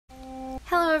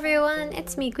Hello everyone,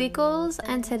 it's me Gweakles,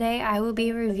 and today I will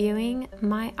be reviewing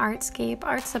MyArtscape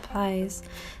art supplies.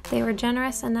 They were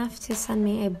generous enough to send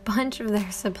me a bunch of their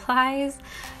supplies,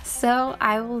 so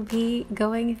I will be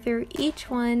going through each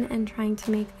one and trying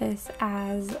to make this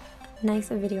as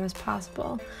nice a video as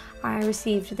possible. I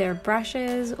received their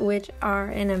brushes, which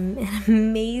are in an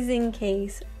amazing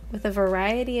case with a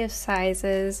variety of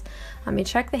sizes. You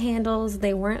check the handles,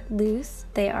 they weren't loose,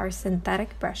 they are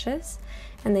synthetic brushes.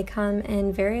 And they come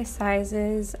in various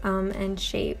sizes and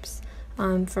shapes,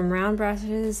 from round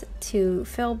brushes to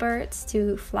filberts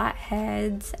to flat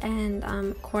heads and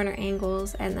corner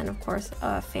angles, and then of course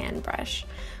a fan brush.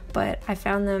 But I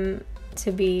found them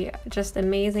to be just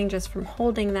amazing just from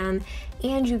holding them,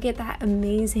 and you get that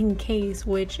amazing case,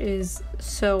 which is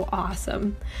so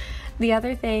awesome. The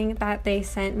other thing that they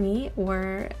sent me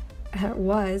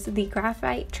was the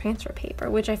graphite transfer paper,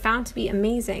 which I found to be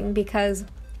amazing because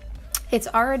it's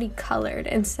already colored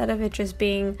instead of it just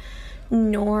being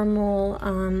normal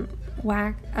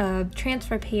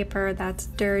transfer paper that's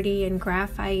dirty and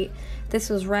graphite. This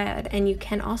was red, and you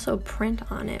can also print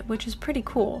on it, which is pretty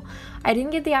cool. I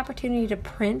didn't get the opportunity to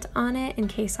print on it in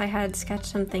case I had sketched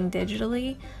something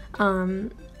digitally,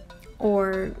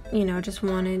 or just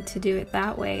wanted to do it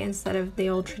that way instead of the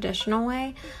old traditional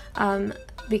way,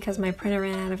 because my printer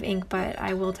ran out of ink, but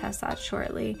I will test that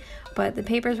shortly. But the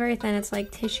paper is very thin, it's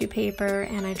like tissue paper,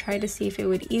 and I tried to see if it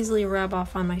would easily rub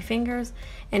off on my fingers,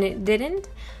 and it didn't.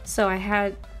 So I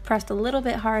had pressed a little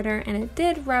bit harder, and it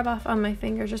did rub off on my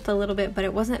fingers just a little bit, but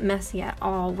it wasn't messy at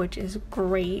all, which is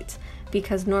great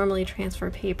because normally transfer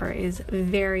paper is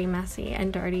very messy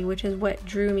and dirty, which is what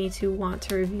drew me to want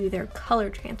to review their color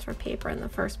transfer paper in the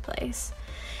first place.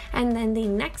 And then the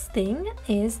next thing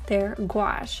is their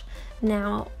gouache.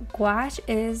 Now, gouache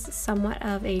is somewhat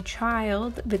of a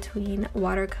child between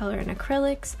watercolor and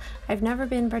acrylics. I've never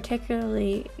been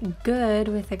particularly good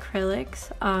with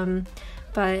acrylics,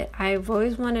 but I've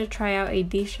always wanted to try out a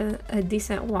decent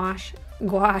gouache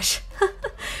gouache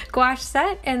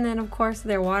set, and then of course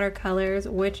their watercolors,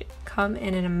 which come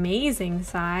in an amazing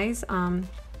size.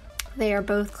 They are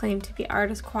both claimed to be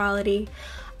artist quality.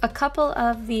 A couple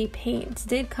of the paints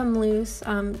did come loose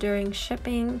during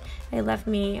shipping. They left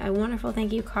me a wonderful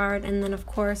thank you card, and then of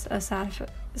course a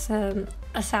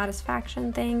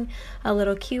satisfaction thing, a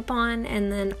little coupon,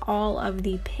 and then all of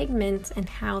the pigments and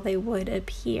how they would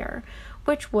appear,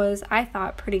 which was, I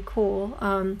thought, pretty cool.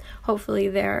 Hopefully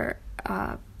their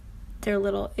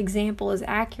little example is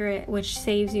accurate, which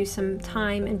saves you some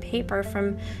time and paper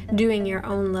from doing your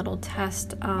own little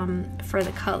test for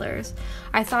the colors.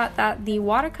 I thought that the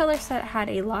watercolor set had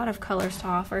a lot of colors to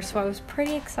offer, so I was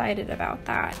pretty excited about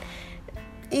that,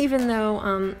 even though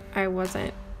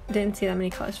I didn't see that many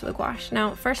colors for the gouache.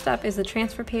 Now, first up is the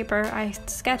transfer paper. I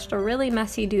sketched a really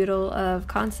messy doodle of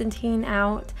Constantine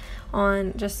out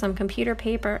on just some computer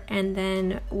paper, and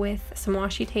then with some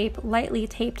washi tape, lightly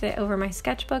taped it over my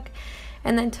sketchbook,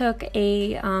 and then took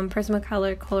a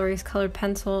Prismacolor Colorese colored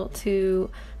pencil to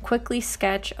quickly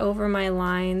sketch over my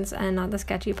lines, and not the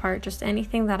sketchy part, just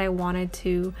anything that I wanted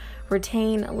to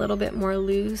retain a little bit more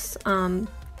loose. And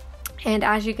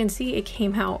as you can see, it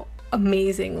came out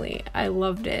amazingly. I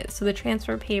loved it. So the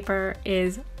transfer paper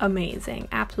is amazing,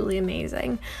 absolutely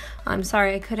amazing. I'm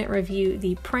sorry I couldn't review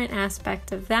the print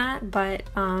aspect of that, but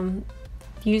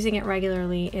using it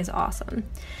regularly is awesome.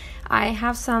 I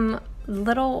have some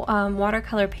little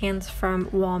watercolor pans from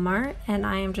Walmart, and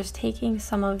I am just taking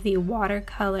some of the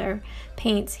watercolor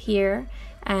paints here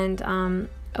and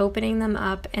opening them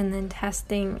up and then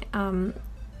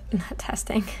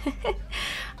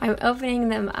I'm opening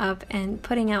them up and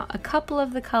putting out a couple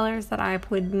of the colors that I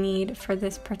would need for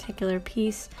this particular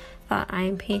piece that I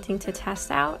am painting to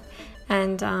test out.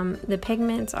 And the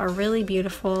pigments are really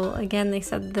beautiful. Again, they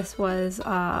said this was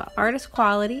artist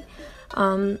quality.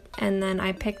 And then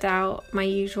I picked out I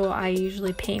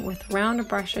usually paint with round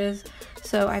brushes,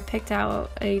 so I picked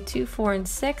out a 2, 4, and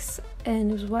 6,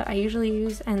 and is what I usually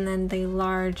use, and then the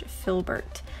large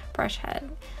filbert brush head.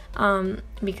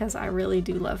 Because I really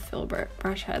do love filbert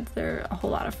brush heads. They're a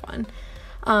whole lot of fun.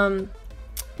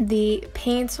 The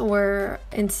paints were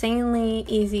insanely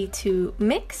easy to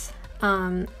mix,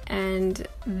 and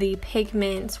the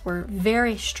pigments were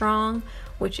very strong,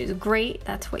 which is great.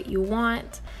 That's what you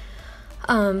want.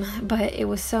 But it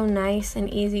was so nice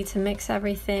and easy to mix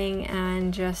everything,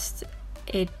 and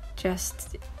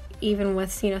even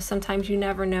with, sometimes you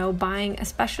never know, buying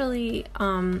especially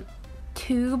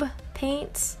tube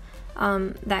paints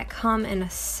that come in a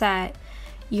set,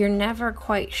 you're never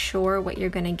quite sure what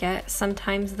you're gonna get.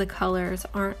 Sometimes the colors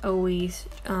aren't always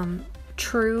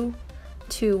true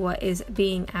to what is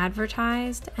being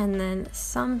advertised, and then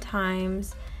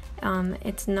sometimes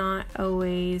it's not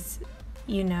always,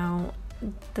 you know,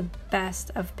 the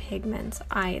best of pigments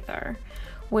either,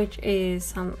 which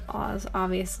is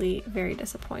obviously very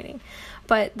disappointing.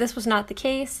 But this was not the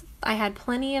case. I had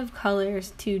plenty of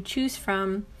colors to choose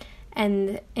from,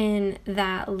 and in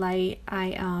that light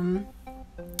I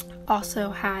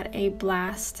also had a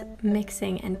blast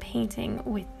mixing and painting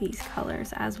with these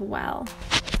colors as well.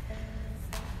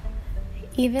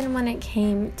 Even when it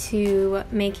came to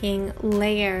making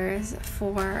layers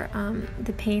for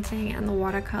the painting and the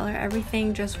watercolor,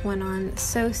 everything just went on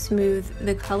so smooth.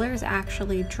 The colors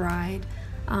actually dried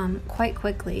quite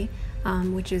quickly,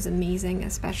 which is amazing,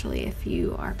 especially if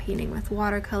you are painting with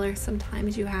watercolor.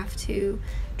 Sometimes you have to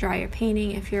dry your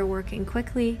painting if you're working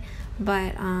quickly,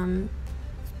 but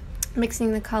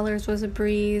mixing the colors was a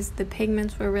breeze. The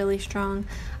pigments were really strong.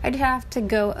 I did have to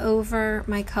go over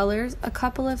my colors a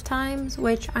couple of times,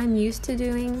 which I'm used to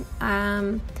doing.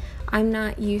 I'm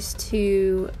not used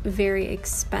to very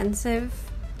expensive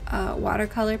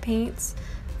watercolor paints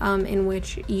in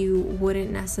which you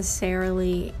wouldn't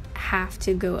necessarily have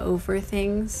to go over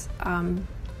things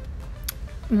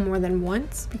more than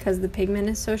once because the pigment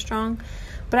is so strong.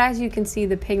 But as you can see,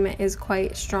 the pigment is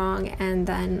quite strong, and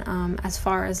then as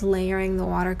far as layering the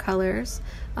watercolors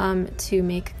to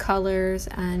make colors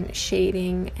and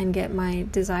shading and get my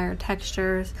desired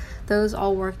textures, those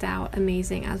all worked out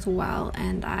amazing as well,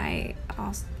 and I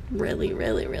also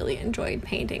really enjoyed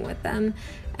painting with them.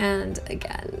 And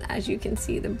again, as you can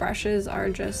see, the brushes are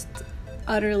just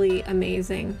utterly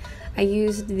amazing. I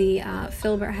used the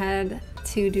filbert head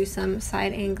to do some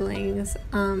side anglings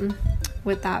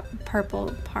with that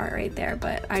purple part right there,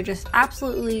 but I just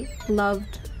absolutely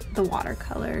loved the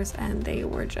watercolors, and they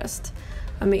were just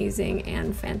amazing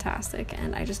and fantastic,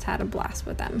 and I just had a blast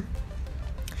with them.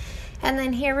 And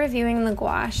then here, reviewing the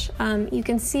gouache, you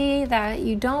can see that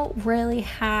you don't really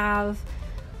have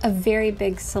a very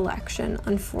big selection,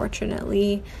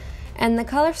 unfortunately, and the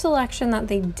color selection that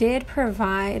they did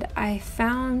provide I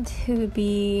found to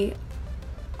be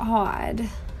odd.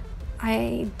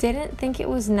 I didn't think it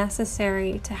was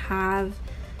necessary to have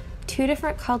two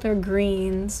different color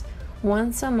greens,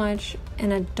 one so much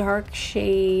in a dark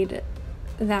shade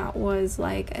that was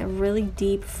like a really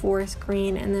deep forest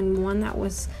green, and then one that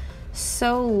was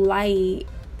so light.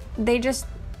 They just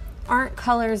aren't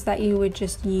colors that you would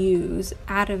just use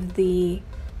out of the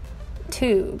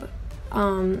tube,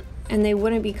 and they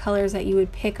wouldn't be colors that you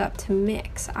would pick up to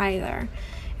mix either.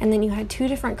 And then you had two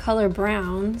different color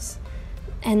browns,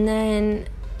 and then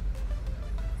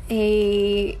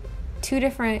two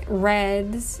different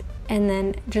reds, and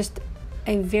then just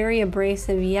a very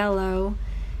abrasive yellow,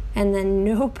 and then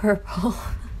no purple.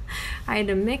 I had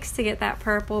to mix to get that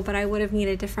purple, but I would have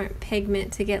needed different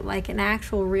pigment to get like an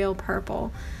actual real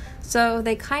purple. So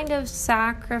they kind of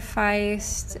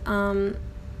sacrificed an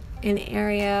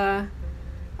area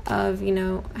of, you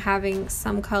know, having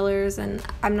some colors, and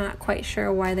I'm not quite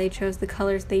sure why they chose the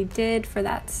colors they did for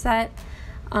that set.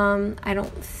 I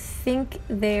don't think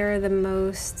they're the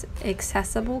most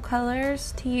accessible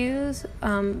colors to use,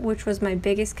 which was my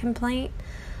biggest complaint.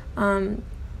 I'm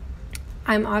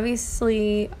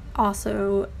obviously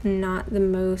also not the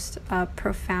most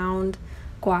profound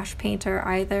gouache painter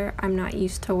either. I'm not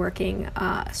used to working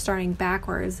starting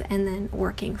backwards and then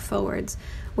working forwards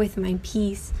with my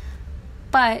piece.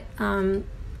 But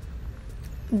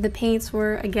the paints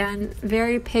were, again,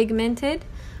 very pigmented,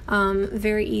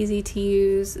 very easy to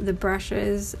use. The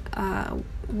brushes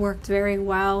worked very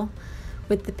well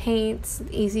with the paints,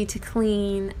 easy to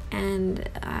clean, and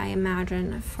I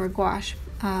imagine for gouache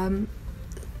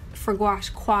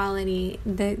quality,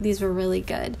 these were really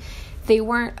good. They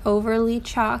weren't overly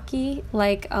chalky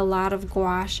like a lot of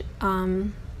gouache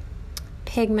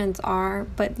pigments are,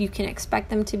 but you can expect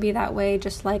them to be that way,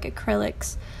 just like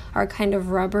acrylics are kind of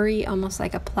rubbery, almost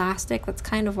like a plastic. That's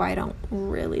kind of why I don't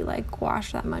really like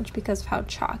gouache that much, because of how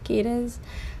chalky it is.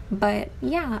 But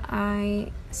yeah,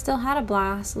 I still had a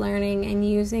blast learning and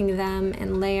using them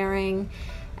and layering,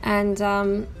 and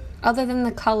other than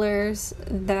the colors,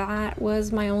 that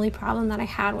was my only problem that I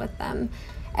had with them.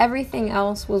 Everything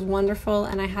else was wonderful,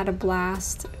 and I had a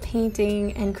blast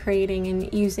painting and creating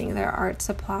and using their art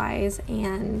supplies.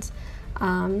 And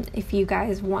if you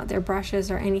guys want their brushes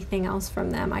or anything else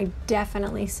from them, I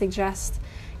definitely suggest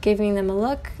giving them a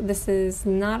look. This is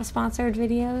not a sponsored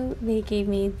video. They gave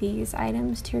me these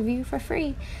items to review for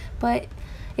free. But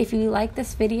if you like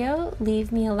this video,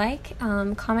 leave me a like,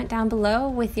 comment down below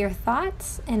with your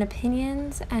thoughts and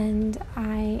opinions, and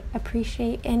I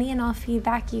appreciate any and all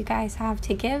feedback you guys have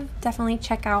to give. Definitely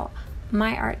check out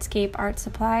MyArtscape art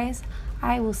supplies.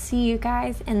 I will see you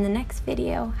guys in the next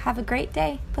video. Have a great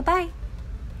day. Bye-bye.